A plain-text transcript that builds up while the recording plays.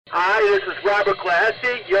Hi, this is Robert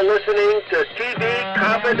Glassy. You're listening to TV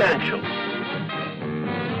Confidential.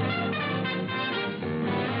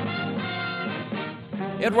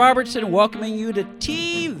 Ed Robertson welcoming you to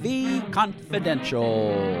TV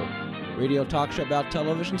Confidential, radio talk show about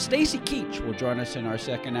television. Stacy Keach will join us in our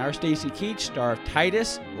second hour. Stacy Keach, star of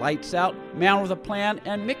Titus, Lights Out, Man with a Plan,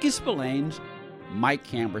 and Mickey Spillane's Mike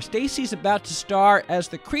Camber. Stacy's about to star as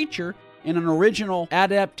the creature in an original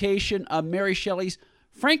adaptation of Mary Shelley's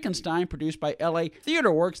Frankenstein, produced by LA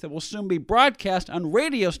Theater Works, that will soon be broadcast on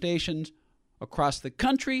radio stations across the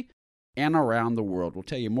country and around the world. We'll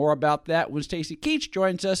tell you more about that when Stacy Keach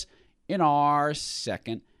joins us in our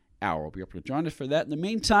second hour. We'll be able to join us for that. In the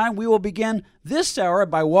meantime, we will begin this hour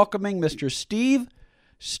by welcoming Mr. Steve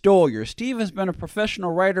Stoliar. Steve has been a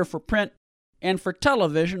professional writer for print and for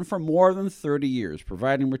television for more than 30 years,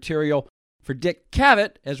 providing material for Dick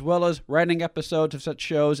Cavett, as well as writing episodes of such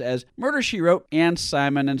shows as Murder, She Wrote and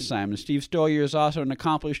Simon & Simon. Steve Stoliar is also an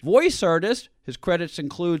accomplished voice artist. His credits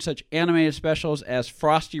include such animated specials as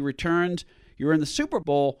Frosty Returns, You're in the Super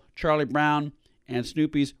Bowl, Charlie Brown, and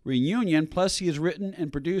Snoopy's Reunion. Plus, he has written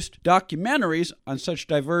and produced documentaries on such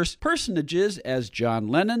diverse personages as John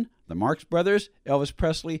Lennon, the Marx Brothers, Elvis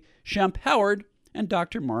Presley, Shemp Howard, and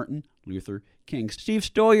Dr. Martin Luther King. Steve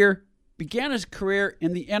Stoliar began his career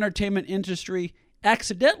in the entertainment industry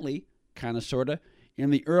accidentally, kind of, sort of,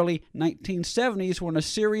 in the early 1970s when a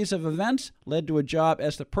series of events led to a job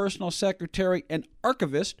as the personal secretary and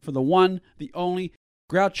archivist for the one, the only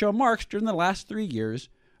Groucho Marx during the last 3 years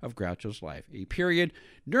of Groucho's life, a period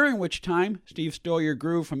during which time Steve Stoliar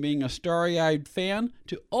grew from being a starry-eyed fan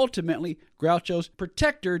to ultimately Groucho's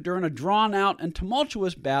protector during a drawn-out and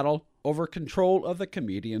tumultuous battle over control of the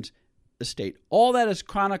comedian's estate. All that is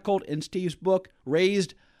chronicled in Steve's book,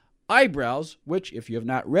 Raised Eyebrows, which, if you have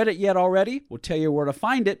not read it yet already, we'll tell you where to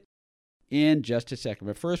find it in just a second.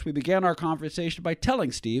 But first, we began our conversation by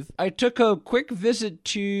telling Steve, I took a quick visit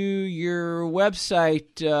to your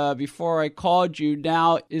website before I called you.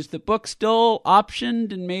 Now, is the book still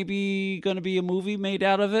optioned and maybe going to be a movie made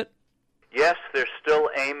out of it? Yes, they're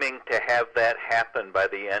still aiming to have that happen by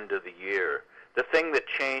the end of the year. The thing that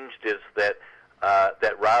changed is that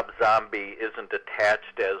Rob Zombie isn't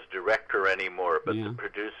attached as director anymore, but the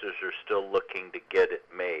producers are still looking to get it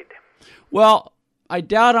made. Well, I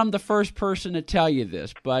doubt I'm the first person to tell you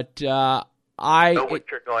this, but I know what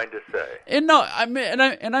you're going to say. And no, I mean,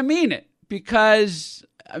 and I mean it, because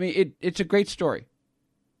I mean it's a great story.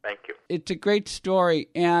 Thank you. It's a great story,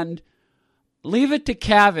 and leave it to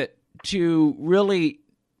Cavett to really,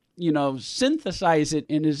 synthesize it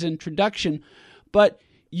in his introduction, but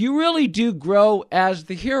you really do grow as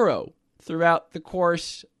the hero throughout the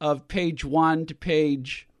course of page 1 to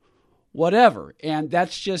page whatever. And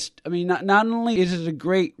that's just, I mean, not only is it a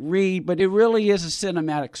great read, but it really is a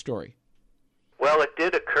cinematic story. Well, it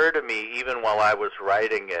did occur to me, even while I was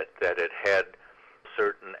writing it, that it had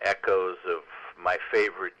certain echoes of My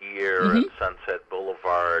Favorite Year and Sunset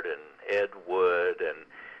Boulevard and Ed Wood and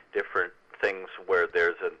different things where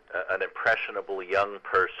there's an impressionable young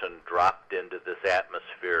person dropped into this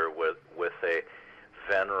atmosphere with a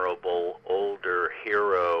venerable older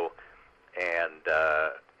hero, and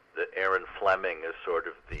Aaron Fleming is sort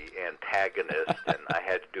of the antagonist, and I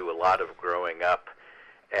had to do a lot of growing up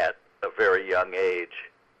at a very young age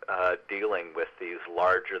dealing with these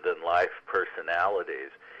larger-than-life personalities.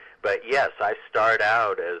 But yes, I start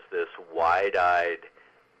out as this wide-eyed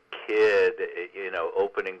kid,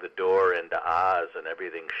 opening the door into Oz and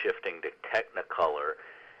everything shifting to Technicolor,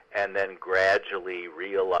 and then gradually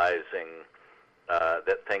realizing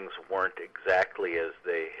that things weren't exactly as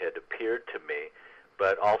they had appeared to me.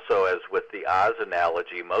 But also, as with the Oz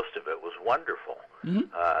analogy, most of it was wonderful.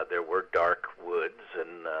 There were dark woods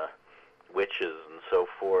and witches and so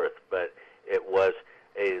forth, but it was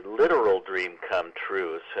a literal dream come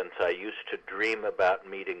true, since I used to dream about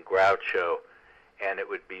meeting Groucho, and it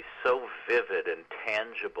would be so vivid and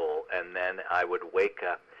tangible, and then I would wake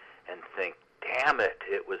up and think, damn it,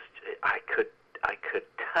 I could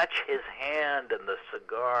touch his hand and the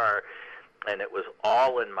cigar, and it was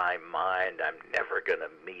all in my mind. I'm never going to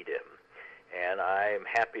meet him. And I'm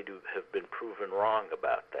happy to have been proven wrong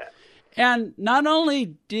about that. And not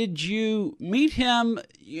only did you meet him,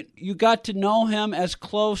 you got to know him as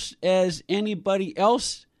close as anybody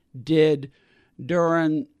else did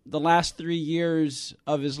during the last 3 years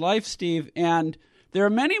of his life, Steve. And there are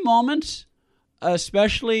many moments,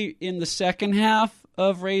 especially in the second half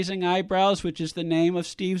of Raising Eyebrows, which is the name of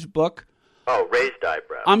Steve's book. Oh, Raised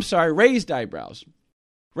Eyebrows. I'm sorry, Raised Eyebrows.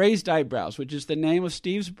 Raised Eyebrows, which is the name of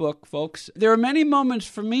Steve's book, folks. There are many moments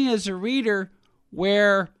for me as a reader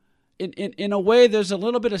where in a way, there's a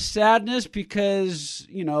little bit of sadness because,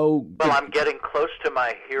 Well, I'm getting close to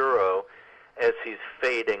my hero as he's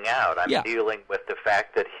fading out. I'm dealing with the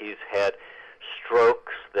fact that he's had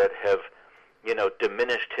strokes that have,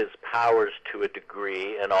 diminished his powers to a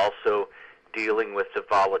degree, and also dealing with the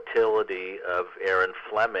volatility of Aaron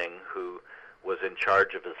Fleming, who was in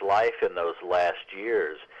charge of his life in those last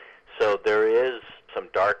years. So there is some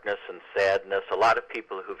darkness and sadness. A lot of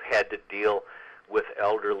people who've had to deal with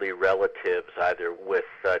elderly relatives, either with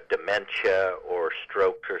dementia or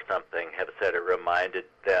strokes or something, have said it reminded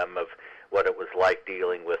them of what it was like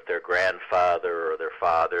dealing with their grandfather or their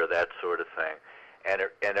father, that sort of thing. And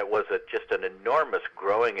it was just an enormous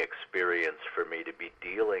growing experience for me to be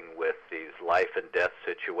dealing with these life and death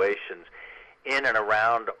situations in and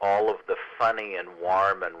around all of the funny and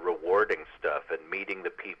warm and rewarding stuff, and meeting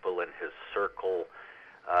the people in his circle,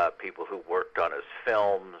 people who worked on his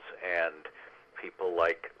films, and people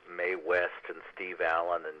like Mae West and Steve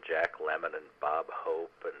Allen and Jack Lemmon and Bob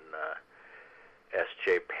Hope and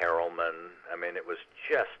S.J. Perelman. I mean, it was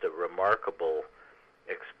just a remarkable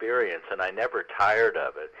experience, and I never tired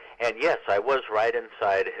of it. And yes, I was right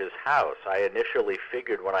inside his house. I initially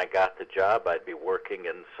figured when I got the job I'd be working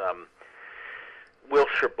in some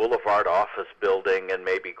Wilshire Boulevard office building, and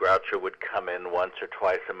maybe Groucho would come in once or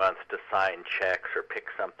twice a month to sign checks or pick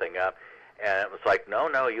something up. And it was like, no,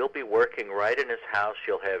 you'll be working right in his house.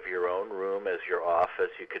 You'll have your own room as your office.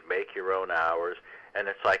 You could make your own hours. And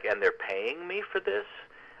it's like, and they're paying me for this?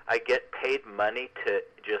 I get paid money to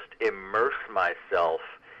just immerse myself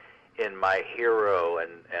in my hero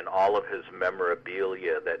and all of his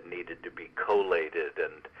memorabilia that needed to be collated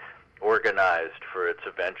and organized for its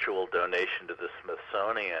eventual donation to the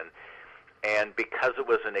Smithsonian. And because it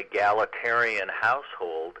was an egalitarian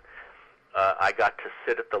household, I got to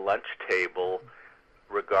sit at the lunch table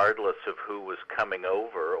regardless of who was coming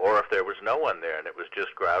over, or if there was no one there and it was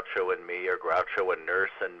just Groucho and me, or Groucho and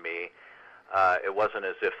Nurse and me. It wasn't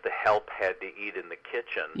as if the help had to eat in the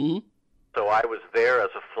kitchen. Mm-hmm. So I was there as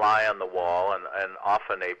a fly on the wall, and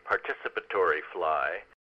often a participatory fly,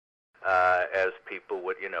 as people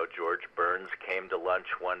would, George Burns came to lunch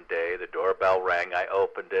one day, the doorbell rang, I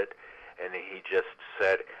opened it, and he just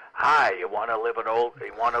said, "Hi, you want to live a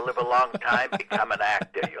long time? Become an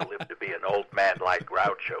actor. You'll live to be an old man like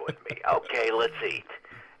Groucho and me. Okay, let's eat."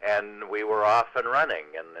 And we were off and running,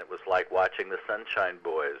 and it was like watching the Sunshine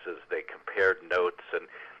Boys as they compared notes and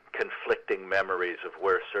conflicting memories of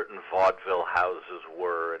where certain vaudeville houses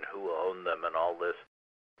were and who owned them and all this.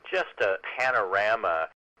 Just a panorama,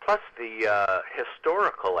 plus the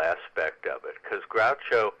historical aspect of it, because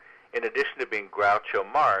Groucho, in addition to being Groucho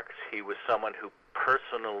Marx, he was someone who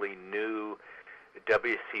personally knew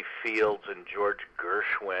W.C. Fields and George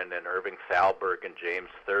Gershwin and Irving Thalberg and James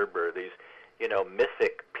Thurber, these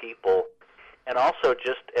mythic people, and also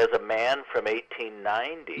just as a man from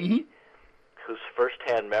 1890, mm-hmm. whose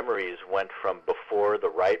first-hand memories went from before the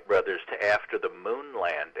Wright brothers to after the moon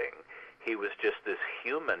landing. He was just this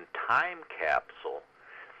human time capsule.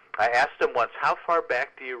 I asked him once, "How far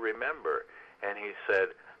back do you remember?" And he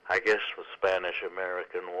said, "I guess the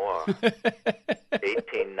Spanish-American War."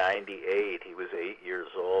 1898, he was 8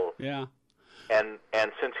 years old. Yeah. And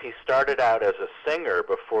since he started out as a singer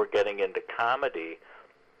before getting into comedy,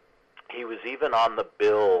 he was even on the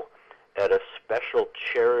bill at a special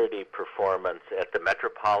charity performance at the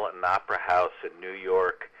Metropolitan Opera House in New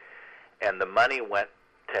York, and the money went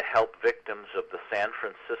to help victims of the San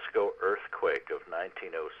Francisco earthquake of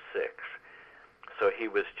 1906. So he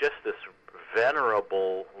was just this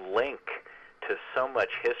venerable link to so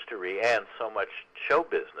much history and so much show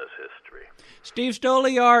business history. Steve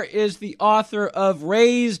Stoliar is the author of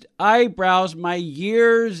Raised Eyebrows, My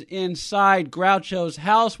Years Inside Groucho's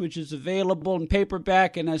House, which is available in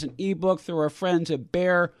paperback and as an ebook through our friends at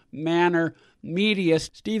Bear Manor Media.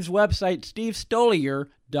 Steve's website,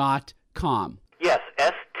 stevestoliar.com. Yes,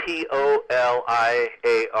 STOLIAR.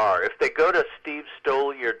 If they go to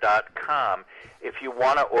stevestoliar.com, if you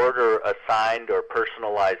want to order a signed or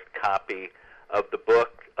personalized copy of the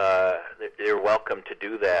book, you're welcome to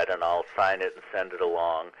do that, and I'll sign it and send it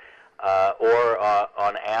along. Or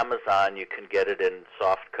on Amazon, you can get it in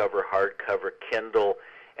softcover, hardcover, Kindle.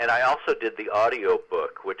 And I also did the audio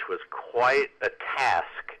book, which was quite a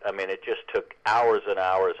task. I mean, it just took hours and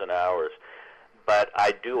hours and hours. But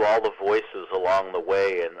I do all the voices along the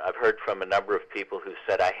way, and I've heard from a number of people who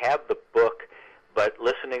said, I have the book, but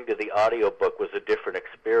listening to the audiobook was a different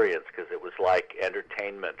experience because it was like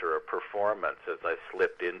entertainment or a performance as I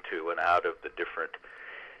slipped into and out of the different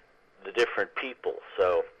people.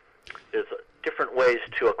 So there's different ways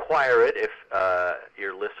to acquire it if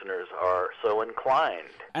your listeners listeners are so inclined.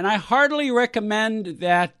 And I heartily recommend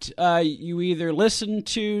that you either listen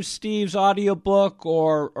to Steve's audiobook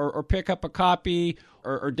or pick up a copy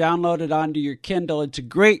or download it onto your Kindle. It's a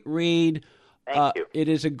great read. Thank you. It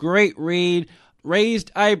is a great read.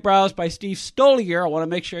 Raised Eyebrows by Steve Stoliar. I want to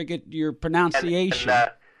make sure I get your pronunciation.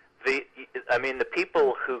 The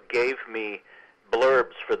people who gave me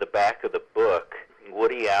blurbs for the back of the book,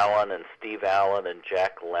 Woody Allen and Steve Allen and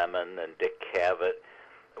Jack Lemmon and Dick Cavett,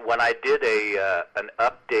 when I did an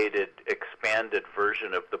updated, expanded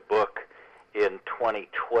version of the book in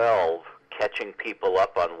 2012, catching people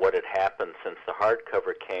up on what had happened since the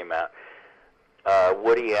hardcover came out,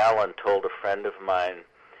 Woody Allen told a friend of mine,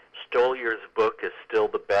 Stoliar's book is still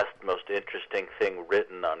the best, most interesting thing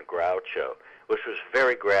written on Groucho, which was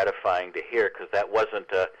very gratifying to hear because that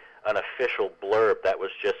wasn't an official blurb. That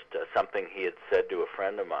was just something he had said to a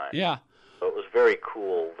friend of mine. Yeah. So it was very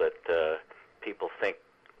cool that people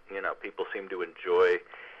people seem to enjoy.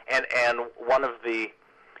 And one of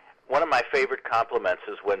my favorite compliments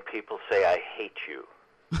is when people say, I hate you.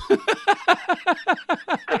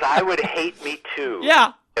 Because I would hate me too.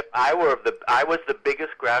 Yeah. If I was the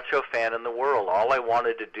biggest Groucho fan in the world. All I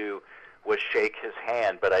wanted to do was shake his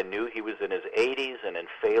hand, but I knew he was in his 80s and in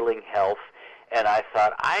failing health, and I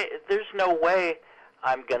thought, there's no way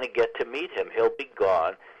I'm going to get to meet him. He'll be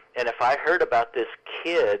gone. And if I heard about this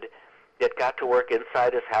kid that got to work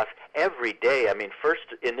inside his house every day,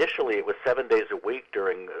 initially it was 7 days a week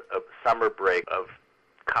during a summer break of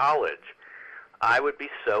college, I would be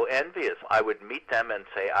so envious. I would meet them and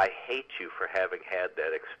say, I hate you for having had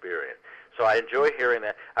that experience. So I enjoy hearing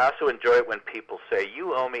that. I also enjoy it when people say,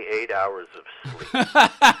 you owe me 8 hours of sleep.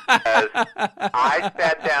 As I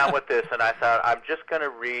sat down with this and I thought, I'm just going to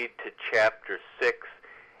read to chapter 6,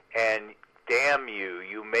 and damn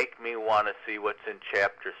you make me want to see what's in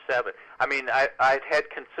chapter 7. I'd had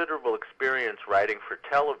considerable experience writing for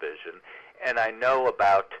television, and I know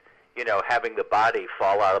about having the body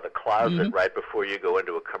fall out of the closet right before you go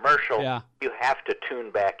into a commercial. Yeah. You have to tune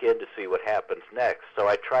back in to see what happens next. So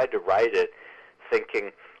I tried to write it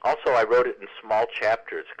thinking, also I wrote it in small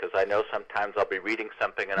chapters because I know sometimes I'll be reading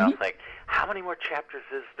something and I'll think, how many more chapters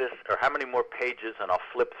is this, or how many more pages, and I'll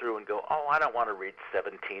flip through and go, I don't want to read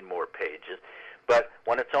 17 more pages. But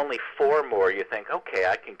when it's only 4 more, you think, okay,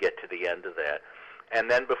 I can get to the end of that. And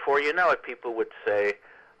then before you know it, people would say,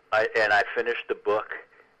 and I finished the book,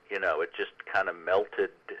 it just kind of melted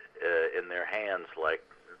in their hands,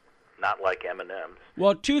 not like M&M's.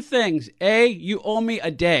 Well, 2 things. A, you owe me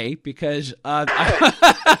a day because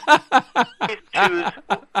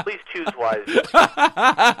please choose wisely.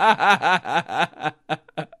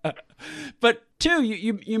 But 2,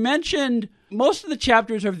 you mentioned most of the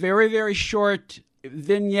chapters are very, very short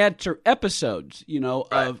vignettes or episodes,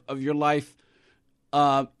 Right. of your life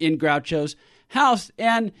in Groucho's house.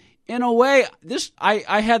 And in a way,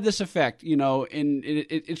 I had this effect,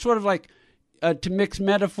 it's sort of like, to mix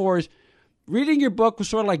metaphors, reading your book was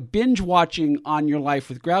sort of like binge watching on your life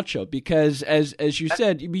with Groucho, because as you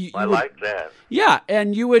said, I like that. Yeah,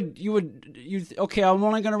 and you okay, I'm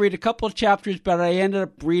only going to read a couple of chapters, but I ended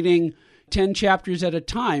up reading 10 chapters at a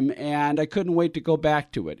time, and I couldn't wait to go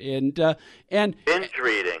back to it. And Binge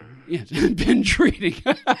reading. Yes, binge reading.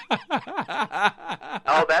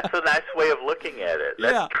 Oh, that's a nice way of looking at it.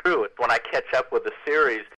 That's Yeah. true. When I catch up with a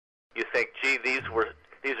series, you think, gee, these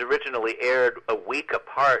originally aired a week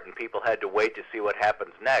apart, and people had to wait to see what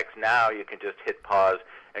happens next. Now you can just hit pause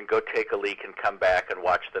and go take a leak and come back and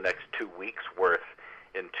watch the next 2 weeks' worth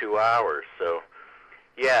in 2 hours. So,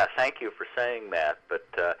 yeah, thank you for saying that. But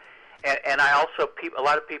and I also, a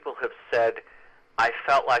lot of people have said, I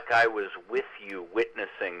felt like I was with you,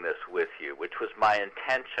 witnessing this with you, which was my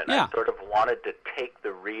intention. Yeah. I sort of wanted to take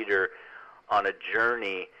the reader on a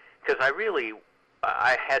journey, because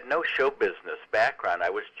I had no show business background. I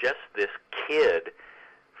was just this kid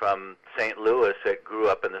from St. Louis that grew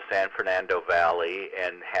up in the San Fernando Valley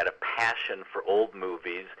and had a passion for old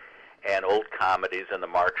movies and old comedies and the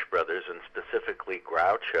Marx Brothers, and specifically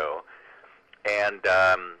Groucho. And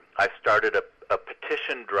I started a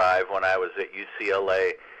petition drive when I was at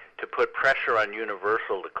UCLA to put pressure on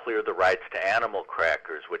Universal to clear the rights to Animal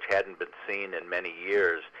Crackers, which hadn't been seen in many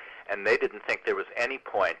years. And they didn't think there was any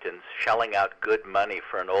point in shelling out good money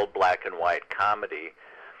for an old black and white comedy.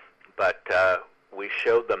 But we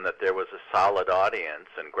showed them that there was a solid audience,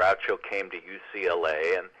 and Groucho came to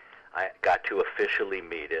UCLA, and I got to officially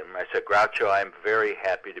meet him. I said, Groucho, I'm very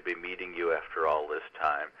happy to be meeting you after all this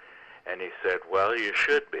time. And he said, well, you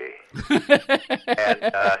should be.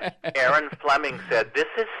 And Aaron Fleming said, this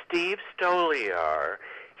is Steve Stoliar.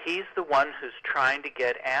 He's the one who's trying to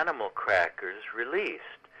get Animal Crackers released.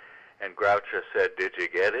 And Groucho said, "Did you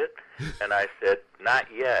get it?" And I said, "Not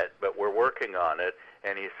yet, but we're working on it."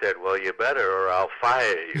 And he said, "Well, you better or I'll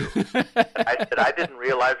fire you." I said, "I didn't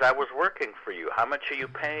realize I was working for you. How much are you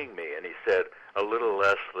paying me?" And he said, "A little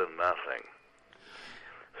less than nothing."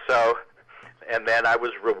 So, and then I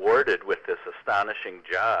was rewarded with this astonishing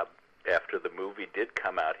job after the movie did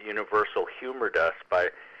come out. Universal humored us by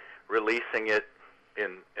releasing it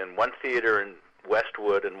in one theater in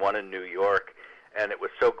Westwood and one in New York. And it was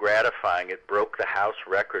so gratifying, it broke the house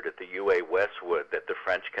record at the UA Westwood that the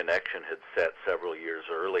French Connection had set several years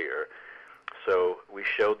earlier. So we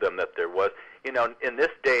showed them that there was, in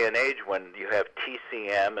this day and age when you have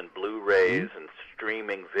TCM and Blu-rays and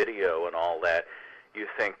streaming video and all that, you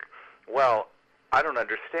think, well, I don't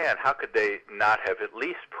understand. How could they not have at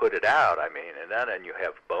least put it out? I mean, and you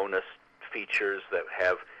have bonus features that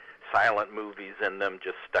have silent movies in them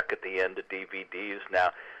just stuck at the end of DVDs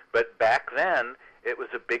now. But back then, it was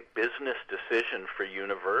a big business decision for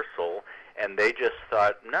Universal, and they just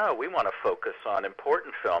thought, no, we want to focus on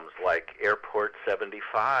important films like Airport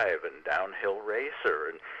 75 and Downhill Racer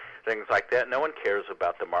and things like that. No one cares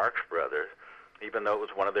about the Marx Brothers, even though it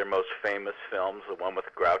was one of their most famous films, the one with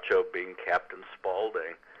Groucho being Captain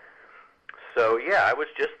Spaulding. So, yeah, I was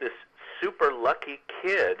just this super lucky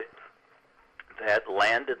kid that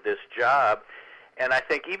landed this job. And I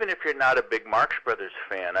think even if you're not a big Marx Brothers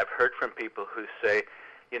fan, I've heard from people who say,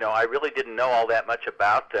 I really didn't know all that much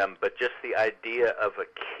about them, but just the idea of a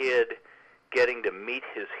kid getting to meet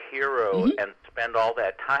his hero and spend all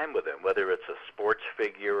that time with him, whether it's a sports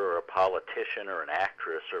figure or a politician or an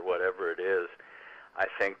actress or whatever it is, I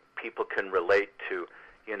think people can relate to,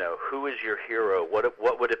 who is your hero?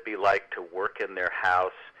 What would it be like to work in their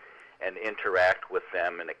house and interact with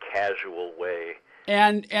them in a casual way?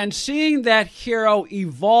 And seeing that hero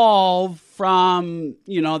evolve from,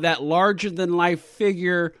 that larger-than-life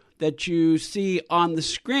figure that you see on the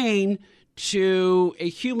screen to a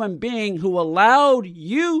human being who allowed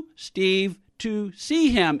you, Steve, to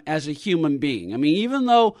see him as a human being. I mean, even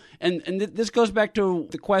though, and this goes back to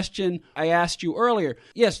the question I asked you earlier.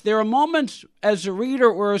 Yes, there are moments as a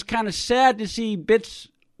reader where it's kind of sad to see bits,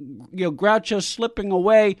 Groucho slipping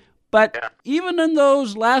away. But even in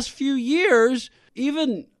those last few years,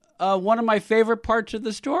 even one of my favorite parts of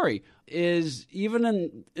the story is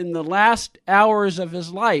even in the last hours of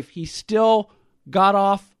his life, he still got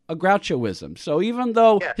off a Grouchoism. So even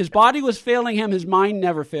though his body was failing him, his mind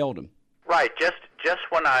never failed him. Right. Just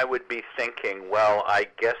when I would be thinking, well, I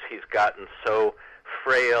guess he's gotten so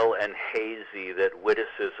frail and hazy that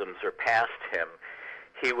witticisms are past him,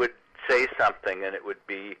 he would say something and it would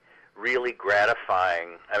be really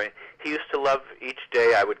gratifying. I mean, he used to love each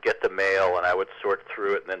day I would get the mail and I would sort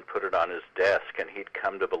through it and then put it on his desk, and he'd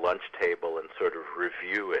come to the lunch table and sort of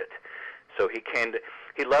review it. So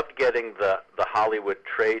he loved getting the Hollywood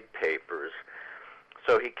trade papers.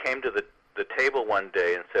 So he came to the table one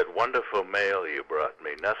day and said, "Wonderful mail you brought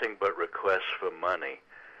me, nothing but requests for money."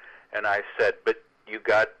 And I said, "But you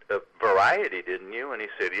got a variety, didn't you?" And he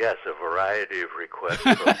said, "Yes, a variety of requests."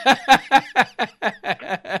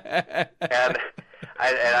 and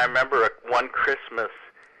I remember one Christmas,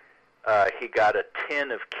 he got a tin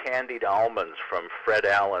of candied almonds from Fred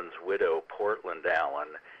Allen's widow, Portland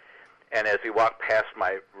Allen. And as he walked past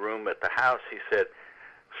my room at the house, he said,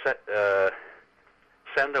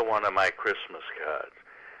 "Send her one of my Christmas cards."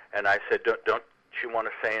 And I said, don't you want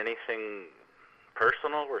to say anything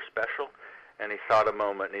personal or special? And he thought a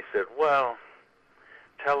moment, and he said, "Well,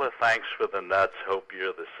 tell her thanks for the nuts, hope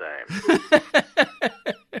you're the same."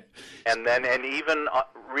 and even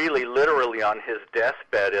really literally on his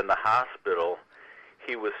deathbed in the hospital,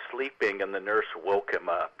 he was sleeping, and the nurse woke him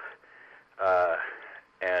up.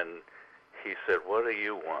 And he said, "What do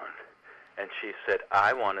you want?" And she said,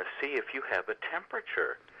 "I want to see if you have a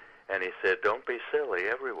temperature." And he said, "Don't be silly.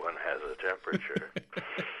 Everyone has a temperature."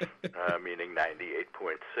 Meaning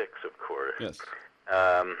 98.6, of course. Yes.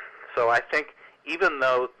 So I think even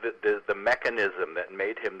though the mechanism that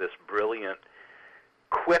made him this brilliant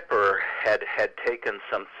quipper had taken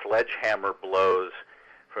some sledgehammer blows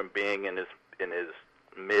from being in his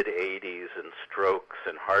mid-80s and strokes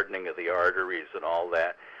and hardening of the arteries and all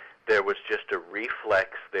that, there was just a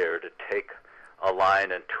reflex there to take a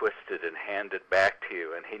line and twist it and hand it back to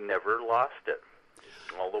you, and he never lost it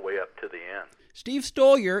all the way up to the end. Steve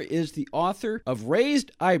Stoliar is the author of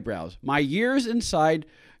Raised Eyebrows, My Years Inside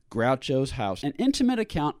Groucho's House, an intimate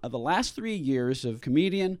account of the last 3 years of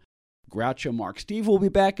comedian Groucho Marx. Steve will be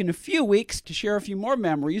back in a few weeks to share a few more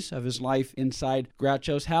memories of his life inside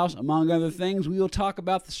Groucho's house. Among other things, we will talk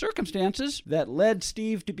about the circumstances that led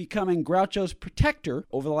Steve to becoming Groucho's protector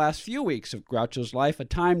over the last few weeks of Groucho's life, a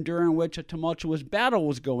time during which a tumultuous battle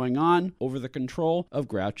was going on over the control of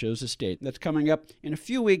Groucho's estate. That's coming up in a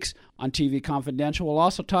few weeks on TV Confidential. We'll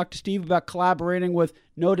also talk to Steve about collaborating with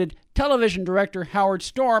noted television director Howard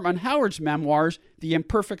Storm on Howard's memoirs, The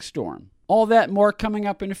Imperfect Storm. All that and more coming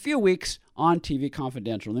up in a few weeks on TV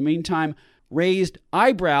Confidential. In the meantime, Raised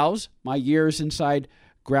Eyebrows, My Years Inside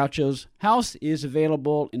Groucho's House, is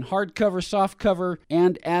available in hardcover, softcover,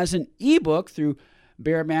 and as an ebook through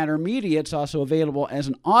Bear Manor Media. It's also available as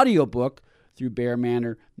an audiobook through Bear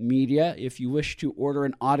Manor Media. If you wish to order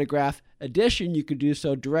an autograph edition, you could do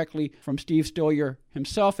so directly from Steve Stoliar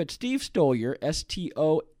himself at Steve Stoliar,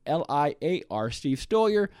 Stoliar,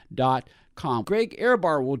 SteveStoliar.com. Greg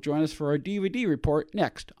Ehrbar will join us for our DVD report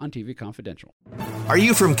next on TV Confidential. Are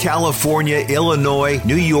you from California, Illinois,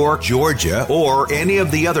 New York, Georgia, or any of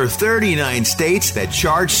the other 39 states that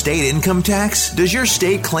charge state income tax? Does your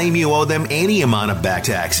state claim you owe them any amount of back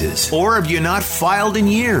taxes? Or have you not filed in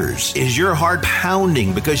years? Is your heart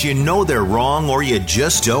pounding because you know they're wrong or you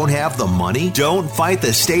just don't have the money? Don't fight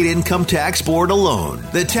the state income tax board alone.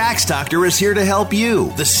 The Tax Doctor is here to help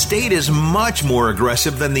you. The state is much more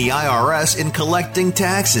aggressive than the IRS in collecting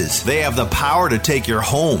taxes. They have the power to take your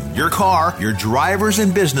home, your car, your driver's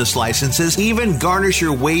and business licenses, even garnish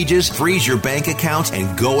your wages, freeze your bank accounts,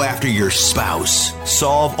 and go after your spouse.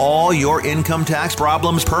 Solve all your income tax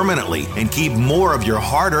problems permanently and keep more of your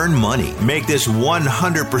hard-earned money. Make this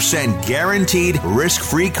 100% guaranteed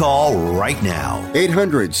risk-free call right now.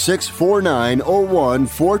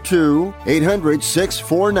 800-649-0142.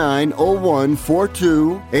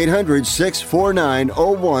 800-649-0142.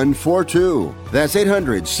 800-649-0142. That's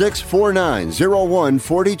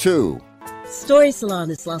 800-649-0142. Story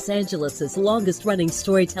Salon is Los Angeles' longest-running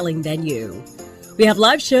storytelling venue. We have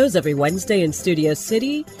live shows every Wednesday in Studio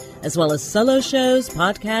City, as well as solo shows,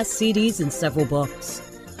 podcasts, CDs, and several books.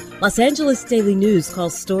 Los Angeles Daily News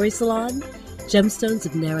calls Story Salon Gemstones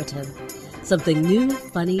of Narrative, something new,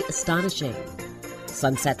 funny, astonishing.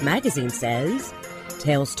 Sunset Magazine says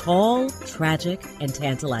tales tall, tragic, and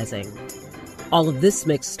tantalizing. All of this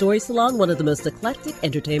makes Story Salon one of the most eclectic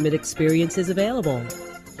entertainment experiences available.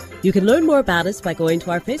 You can learn more about us by going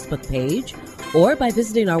to our Facebook page or by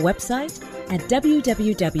visiting our website at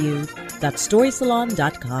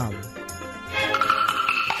www.storysalon.com.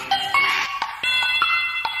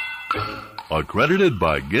 Accredited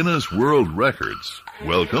by Guinness World Records,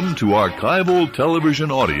 welcome to Archival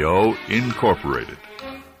Television Audio Incorporated,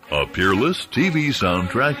 a peerless TV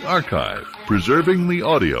soundtrack archive preserving the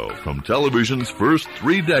audio from television's first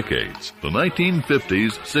 3 decades, the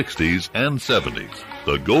 1950s, 60s, and 70s,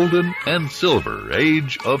 the golden and silver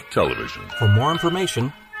age of television. For more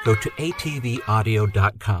information, go to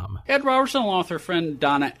atvaudio.com. Ed Robertson, along with her friend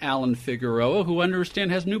Donna Allen Figueroa, who I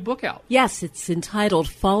understand has a new book out. Yes, it's entitled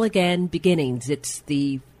Fall Again Beginnings. It's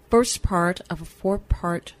the first part of a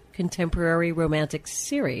 4-part contemporary romantic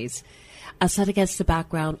series set against the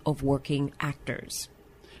background of working actors.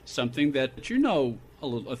 Something that you know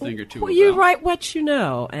a thing or two about. You write what you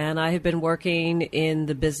know, and I have been working in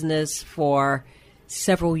the business for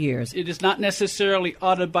several years. It is not necessarily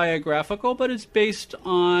autobiographical, but it's based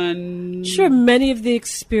on... Sure, many of the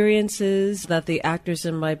experiences that the actors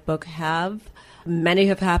in my book have, many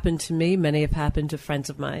have happened to me, many have happened to friends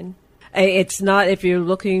of mine. It's not, if you're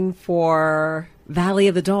looking for Valley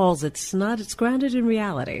of the Dolls, it's not, it's grounded in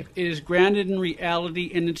reality. It is grounded in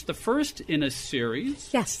reality, and it's the first in a series.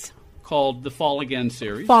 Yes. Called the Fall Again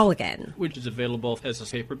series. Fall Again. Which is available as a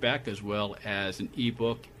paperback as well as an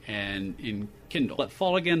ebook and in Kindle at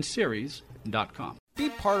fallagainseries.com. Be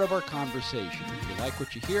part of our conversation. If you like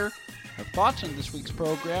what you hear, have thoughts on this week's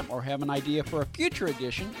program, or have an idea for a future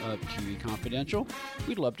edition of TV Confidential,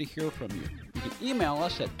 we'd love to hear from you. You can email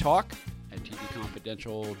us at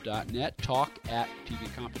talk@tvconfidential.net,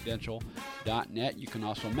 talk@tvconfidential.net. You can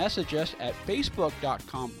also message us at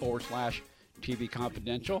facebook.com/TV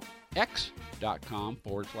Confidential,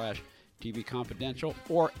 x.com/TV Confidential,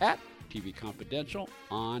 or at TV Confidential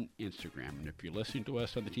on Instagram. And if you're listening to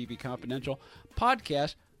us on the TV Confidential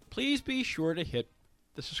podcast, please be sure to hit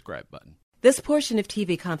the subscribe button. This portion of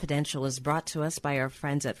TV Confidential is brought to us by our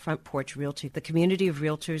friends at Front Porch Realty, the community of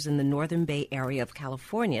realtors in the Northern Bay area of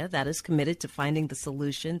California that is committed to finding the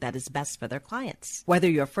solution that is best for their clients. Whether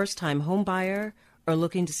you're a first-time home buyer or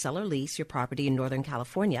looking to sell or lease your property in Northern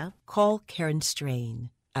California, call Karen Strain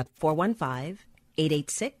at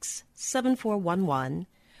 415-886-7411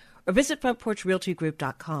 or visit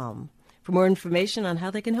frontporchrealtygroup.com for more information on how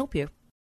they can help you.